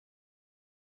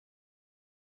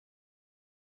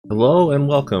Hello and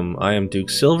welcome, I am Duke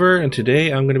Silver, and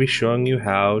today I'm going to be showing you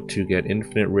how to get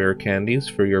infinite rare candies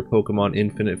for your Pokemon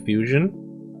Infinite Fusion.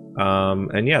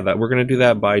 And yeah, we're going to do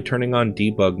that by turning on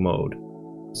debug mode.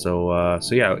 So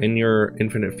yeah, in your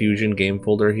Infinite Fusion game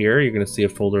folder here, you're going to see a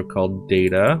folder called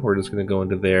Data. We're just going to go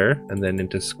into there, and then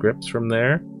into Scripts from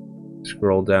there.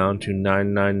 Scroll down to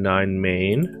 999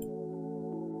 Main.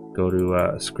 Go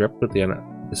to Script with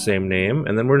the same name,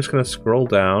 and then we're just going to scroll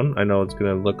down. I know it's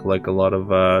going to look like a lot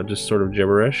of just sort of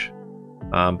gibberish,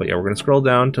 but yeah, we're going to scroll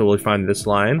down until we find this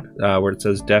line where it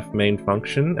says def main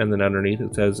function, and then underneath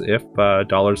it says if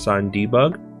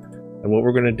 $debug. And what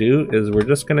we're going to do is we're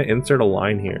just going to insert a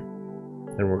line here,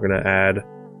 and we're going to add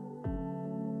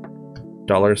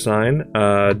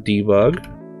 $debug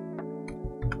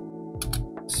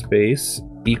space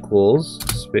equals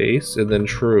space and then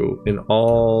true in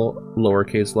all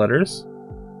lowercase letters.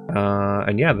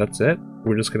 And yeah, that's it.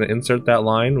 We're just going to insert that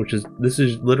line, this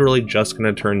is literally just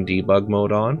going to turn debug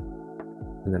mode on.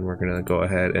 And then we're going to go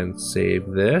ahead and save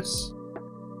this.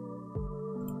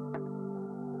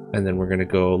 And then we're going to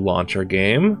go launch our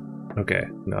game. Okay,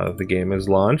 now that the game is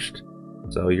launched.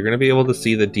 So you're going to be able to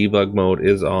see the debug mode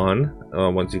is on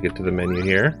once you get to the menu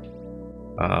here.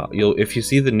 If you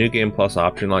see the new game plus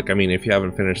option, if you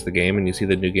haven't finished the game and you see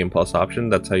the new game plus option,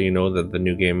 that's how you know that the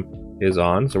new game is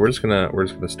on. So we're just gonna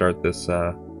start this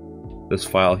this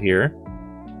file here,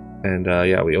 and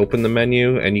yeah, we open the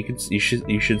menu, and you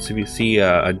should see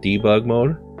a debug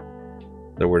mode.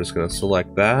 So we're just gonna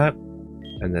select that,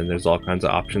 and then there's all kinds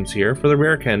of options here. For the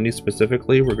rare candy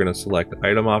specifically, we're gonna select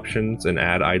item options and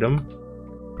add item,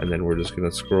 and then we're just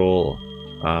gonna scroll.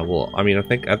 I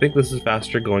think this is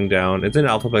faster going down. It's in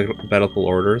alphabetical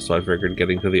order, so I figured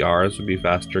getting to the R's would be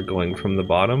faster going from the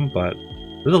bottom, but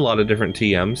there's a lot of different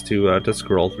TMs to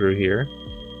scroll through here.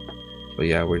 But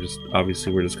yeah, we're just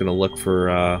gonna look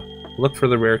for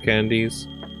the rare candies,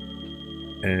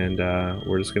 and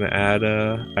we're just gonna add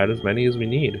as many as we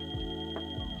need.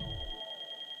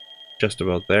 Just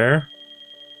about there.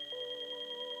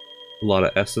 A lot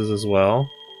of S's as well.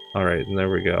 All right, and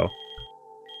there we go.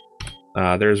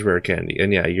 There's rare candy,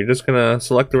 and yeah, you're just gonna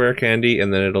select the rare candy,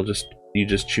 and then you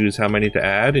just choose how many to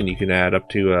add, and you can add up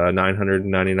to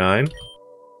 999.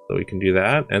 So we can do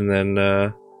that, and then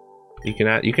you can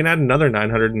add another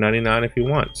 999 if you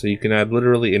want. So you can add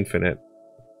literally infinite,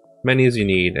 many as you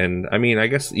need. And I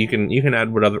guess you can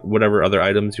add whatever other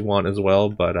items you want as well.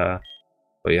 But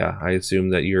yeah, I assume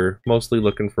that you're mostly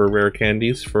looking for rare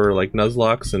candies for like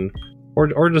Nuzlocke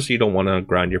or just you don't want to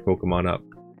grind your Pokemon up.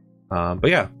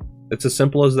 But yeah, it's as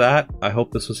simple as that. I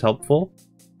hope this was helpful,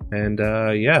 and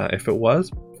yeah, if it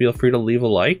was, feel free to leave a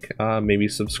like, maybe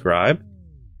subscribe.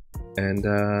 And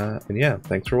yeah,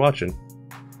 thanks for watching.